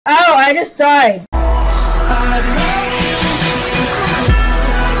I just died.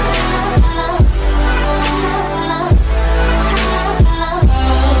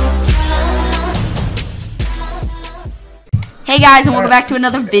 Hey guys, and welcome back to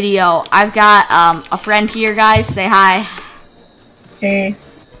another video. I've got a friend here, guys. Say hi. Hey.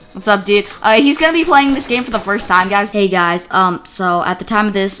 What's up, dude? He's gonna be playing this game for the first time, guys. Hey guys, so at the time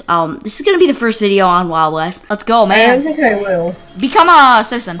of this, this is gonna be the first video on Wild West. Let's go, man. I don't think I will. Become a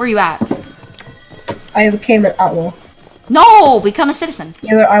citizen. Where are you at? I became an outlaw. No, become a citizen.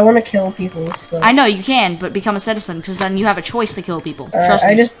 Yeah, but I want to kill people. So. I know you can, but become a citizen, because then you have a choice to kill people. Trust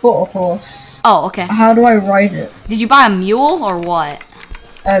me. I just bought a horse. Oh, okay. How do I ride it? Did you buy a mule or what?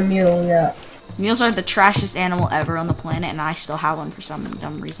 A mule, yeah. Mules are the trashiest animal ever on the planet, and I still have one for some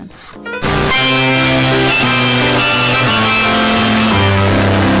dumb reason.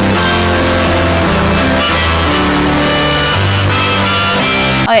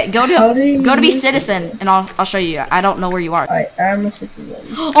 Okay, go to be citizen, and I'll show you. I don't know where you are. I am a citizen.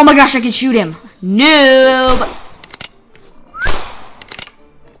 Oh my gosh, I can shoot him. Noob.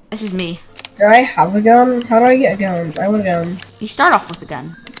 This is me. Do I have a gun? How do I get a gun? I want a gun. You start off with a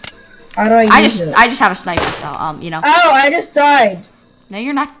gun. How do I use it? I just have a sniper, so you know. Oh, I just died. No,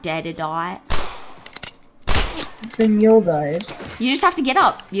 you're not dead, Adot. The mule died. You just have to get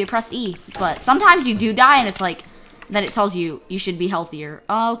up. You press E. But sometimes you do die, and it's like, then it tells you you should be healthier.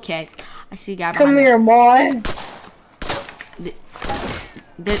 Okay, I see a guy behind me. Come here, boy.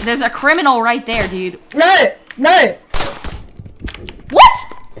 There's a criminal right there, dude. No, no. What?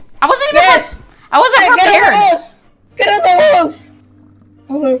 I wasn't even. Yes. I wasn't prepared. Get on the horse. Get on the horse.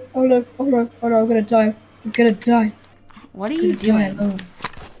 Oh no! Oh no! Oh no! Oh no! I'm gonna die. I'm gonna die. What are you doing?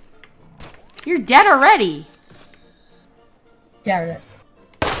 You're dead already. Damn it!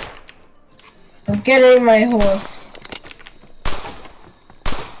 I'm getting my horse.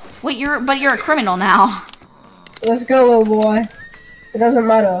 Wait, you're a criminal now. Let's go, little boy. It doesn't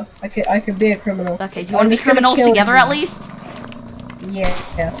matter. I could be a criminal. Okay, do you want to be criminals together at least?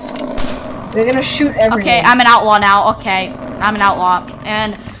 Yes. We're gonna shoot everyone. Okay, I'm an outlaw now. Okay, I'm an outlaw.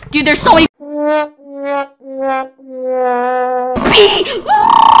 And, dude, there's so many...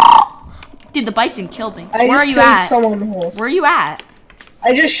 Dude, the bison killed me. Where are you at? Where are you at?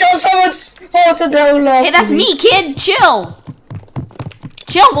 I just shot someone's horse and don't love. Hey, that's me, kid. Chill.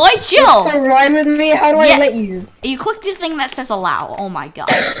 Chill, boy. Chill. To ride with me? How do I let you? You click the thing that says allow. Oh my god.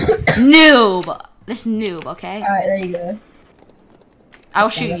 Noob. This noob, okay? Alright, there you go. I will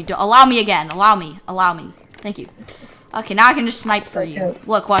shoot you. Allow me again. Allow me. Allow me. Thank you. Okay, now I can just snipe for you.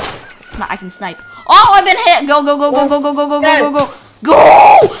 Look, watch. I can snipe. Oh, I've been hit. Go, go, go, go, go, go, go, go, go, go, go.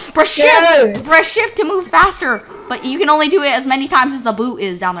 Go! Press shift. Press shift to move faster. But you can only do it as many times as the boot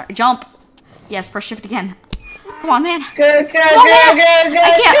is down there. Jump. Yes, press shift again. Come on, man. Go, go, go,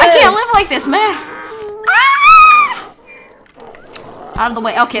 I can't live like this, man. Ah! Out of the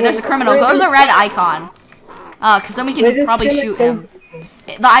way. Okay, there's a criminal. Go to the red icon. Because then we can probably shoot him.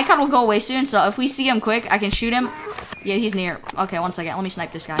 The icon will go away soon, so if we see him quick, I can shoot him. Yeah, he's near. Okay, one second. Let me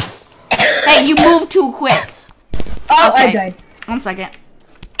snipe this guy. Hey, you move too quick. Oh, okay. I died. 1 second.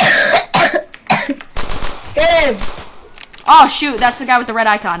 Get him! Oh, shoot. That's the guy with the red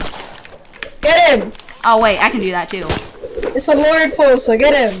icon. Get him! Oh, wait. I can do that, too. It's a law enforcer.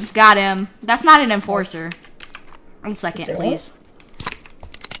 Get him. Got him. That's not an enforcer. 1 second, please.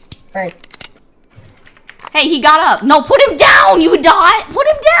 Alright. Hey, he got up. No, put him down, you idiot. Put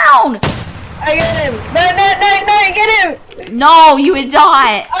him down. I get him. No, no, no, no, get him. No, you idiot.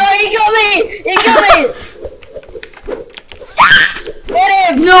 Oh, he got me. He got me. Get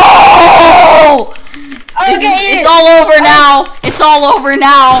him. No. It's all over now. It's all over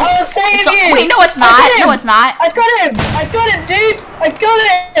now. I'll save you. Wait, no, it's not. No, it's not. I got him. I got him, dude. I got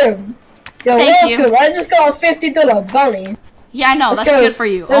him. You're Thank welcome. you. I just got a $50 bounty. Yeah, I know. That's good for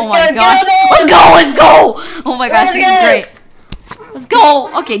you. Let's oh my go. gosh. Let's go. Let's go. Oh my gosh, this is great. Let's go.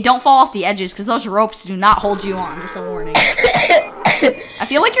 Okay, don't fall off the edges because those ropes do not hold you on. Just a warning. I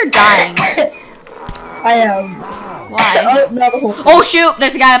feel like you're dying. I am. Why? Oh shoot!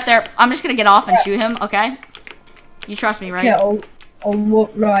 There's a guy up there. I'm just gonna get off and shoot him. Okay. You trust me, right? Yeah. No,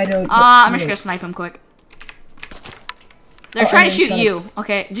 I don't. I'm just gonna snipe him quick. They're trying to shoot you.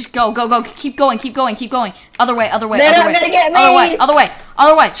 Okay, just go, go, go. Keep going, keep going, keep going. Other way, other way, other way. They're gonna get me. Other way, other way,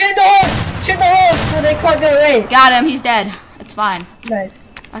 other way. Shoot the horse! Shoot the horse so they can't get away. Got him. He's dead. It's fine.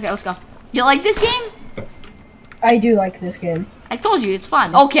 Nice. Okay, let's go. You like this game? I do like this game. I told you it's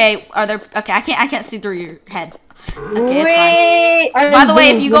fun. Okay, are there? Okay, I can't see through your head. Okay, it's fine. By the way,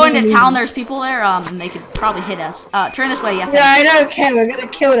 if you go into town, there's people there. And they could probably hit us. Turn this way. Yeah. Yeah, I don't care. We're gonna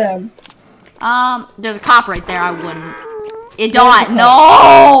kill them. There's a cop right there. I wouldn't. It died.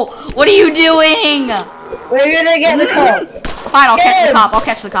 No! What are you doing? We're gonna get the cop. Fine, I'll catch the cop. I'll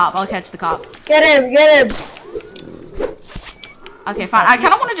catch the cop. I'll catch the cop. Get him, get him. Okay, fine. I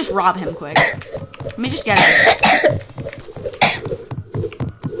kind of want to just rob him quick. Let me just get him.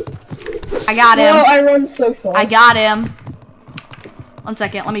 I got him. No, I run so fast. I got him. 1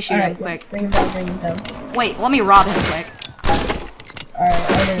 second. Let me shoot him quick. Bring him down, bring him down. Wait, let me rob him quick.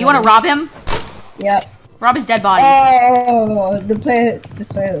 Alright, You want to rob him? Yep. Rob his dead body. Oh, the player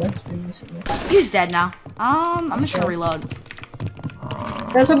left me recently. He's dead now. I'm just gonna reload.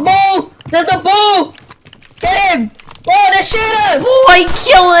 There's a bull! There's a bull! Get him! Whoa, they shoot us! Boy,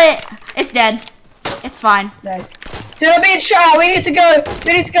 kill it! It's dead. It's fine. Nice. Dude, I'm being shot. We need to go.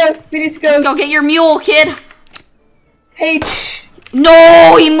 We need to go. We need to go. Let's go get your mule, kid. H.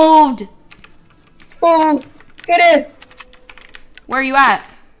 No, he moved. Oh, get in. Where are you at?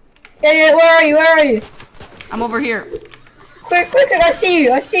 Yeah, where are you? Where are you? I'm over here. Quick, quick, quick, I see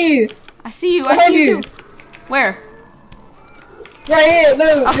you. I see you. I see you. I Behind see you you. too. Where? Right here.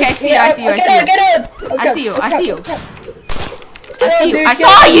 No. Okay, I see you. I see you. I see you. Get in. I see you. I see you. I see you. Dude, I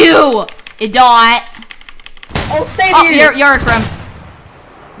saw you. It died. I'll save Oh, you. you're a crim.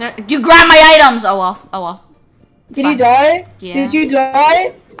 You grab my items. Oh well. Oh well. It's Did fine. you die? Yeah. Did you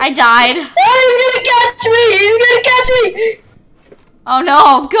die? I died. Oh, he's gonna catch me. He's gonna catch me. Oh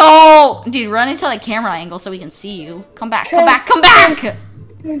no, go! Dude, run into the camera angle so we can see you. Come back, come back, come back!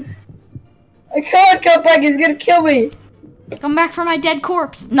 I can't come back, he's gonna kill me. Come back for my dead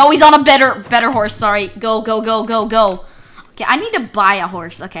corpse. No, he's on a better horse, sorry. Go, go, go, go, go. Okay, I need to buy a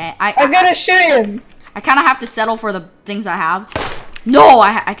horse, okay? I'm gonna shoot him. I kind of have to settle for the things I have. No,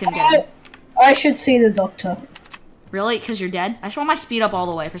 I can get him. I should see the doctor. Really? Because you're dead? I just want my speed up all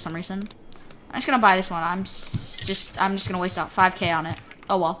the way for some reason. I'm just gonna buy this one. I'm just gonna waste out 5K on it.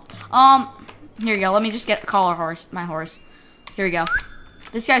 Oh well. Here you go. Let me just call my horse. Here we go.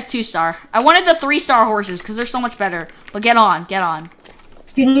 This guy's 2-star. I wanted the 3-star horses because they're so much better. But get on, get on.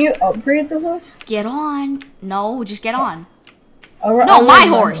 Can you upgrade the horse? Get on. No, just get on. No, my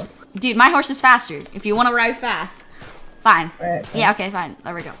horse. Dude, my horse is faster. If you want to ride fast. Fine. Right. Yeah, okay, fine.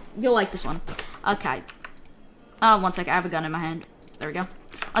 There we go. You'll like this one. Okay. 1 second. I have a gun in my hand. There we go.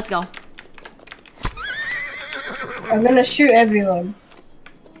 Let's go. I'm gonna shoot everyone.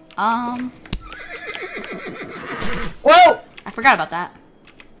 Whoa! I forgot about that.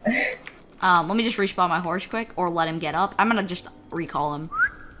 Let me just respawn my horse quick, or let him get up. I'm gonna just recall him.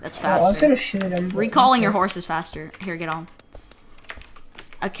 That's faster. I was gonna shoot him. Recalling your horse is faster. Here, get on.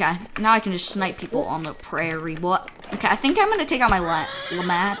 Okay, now I can just snipe people on the prairie. What? Okay, I think I'm gonna take out my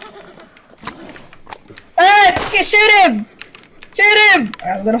Lamat. Shoot him! Shoot him!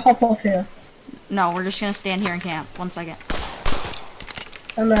 I'm gonna hop off here. No, we're just gonna stand here and camp. 1 second.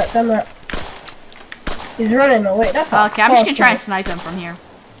 Done that. He's running away. That's okay. I'm just gonna try and snipe him from here.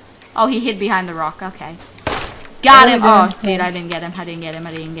 Oh, he hid behind the rock. Okay. Got him. Oh, dude, I didn't get him. I didn't get him.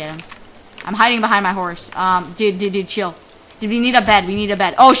 I'm hiding behind my horse. Dude, chill. Dude, we need a bed.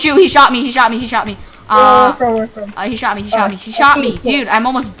 Oh, shoot. He shot me. Where from? He shot me. Dude, I'm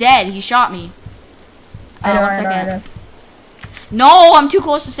almost dead. He shot me. 1 second. No, I'm too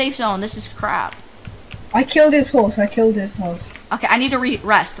close to safe zone. This is crap. I killed his horse. Okay, I need to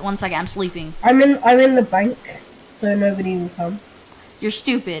rest. 1 second. I'm sleeping. I'm in the bank, so nobody will come. You're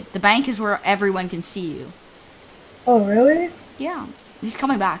stupid. The bank is where everyone can see you. Oh, really? Yeah. He's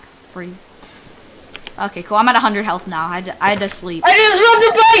coming back for you. Okay, cool. I'm at 100 health now. I had to sleep. I just robbed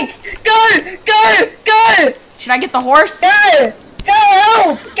the bank! Go! Should I get the horse? Go!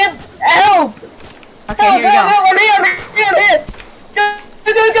 Help! Get help! Okay, here you go. I'm here! Go!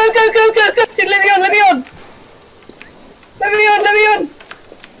 Dude, let me on!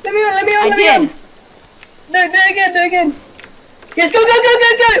 I did. Do again! Yes, go!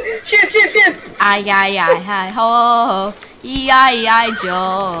 Shift! Hi, ho,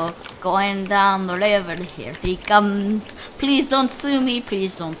 Joe. Going down the river, here he comes. Please don't sue me.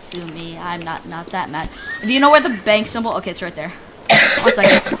 I'm not that mad. Do you know where the bank symbol? Okay, it's right there. 1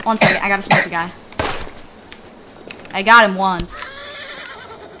 second. I gotta snipe the guy. I got him once.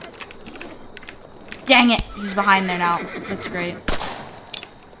 Dang it. He's behind there now. That's great.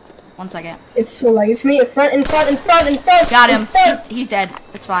 1 second. It's so laggy for me. In front. Got him. He's dead.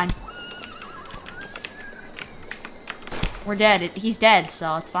 It's fine. We're dead. He's dead,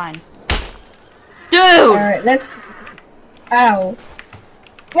 so it's fine. Dude! Alright, let's... Ow.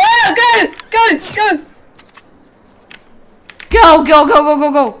 Whoa!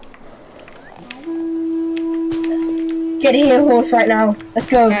 Go! Get here, horse, right now. Let's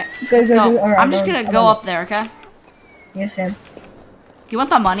go. Okay. Go. Right, I'm just gonna go up there, okay? Yes, Sam. You want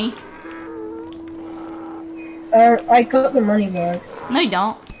the money? I got the money back. No, you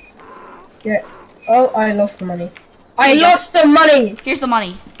don't. Yeah. Oh, I lost the money. I lost the money! Here's the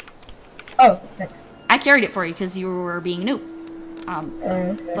money. Oh, thanks. I carried it for you because you were being a noob.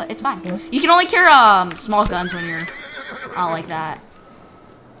 But it's fine. Yeah. You can only carry small guns when you're like that.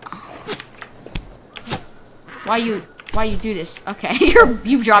 Why you do this? Okay,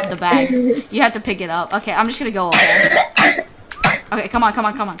 you dropped the bag. You have to pick it up. Okay, I'm just gonna go over. Okay, come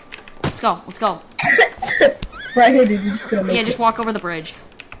on. Let's go. Right here, dude. You're just gonna make Yeah, just walk over the bridge.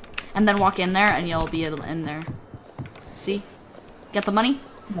 And then walk in there, and you'll be able to in there. See? Get the money?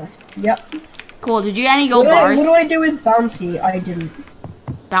 Yep. Cool. Did you get any gold bars? What do I do with bounty? I didn't.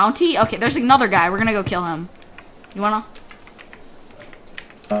 Bounty? Okay, there's another guy. We're gonna go kill him. You wanna?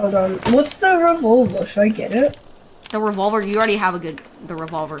 Hold on. What's the revolver? Should I get it? The revolver? You already have the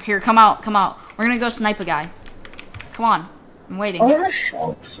revolver. Here, come out. We're gonna go snipe a guy. Come on. I'm waiting. I want a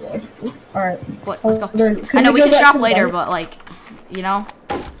shop rifle. Alright. What? Let's go. I I know we can shop later, but like, you know.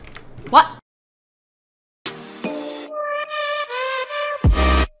 What?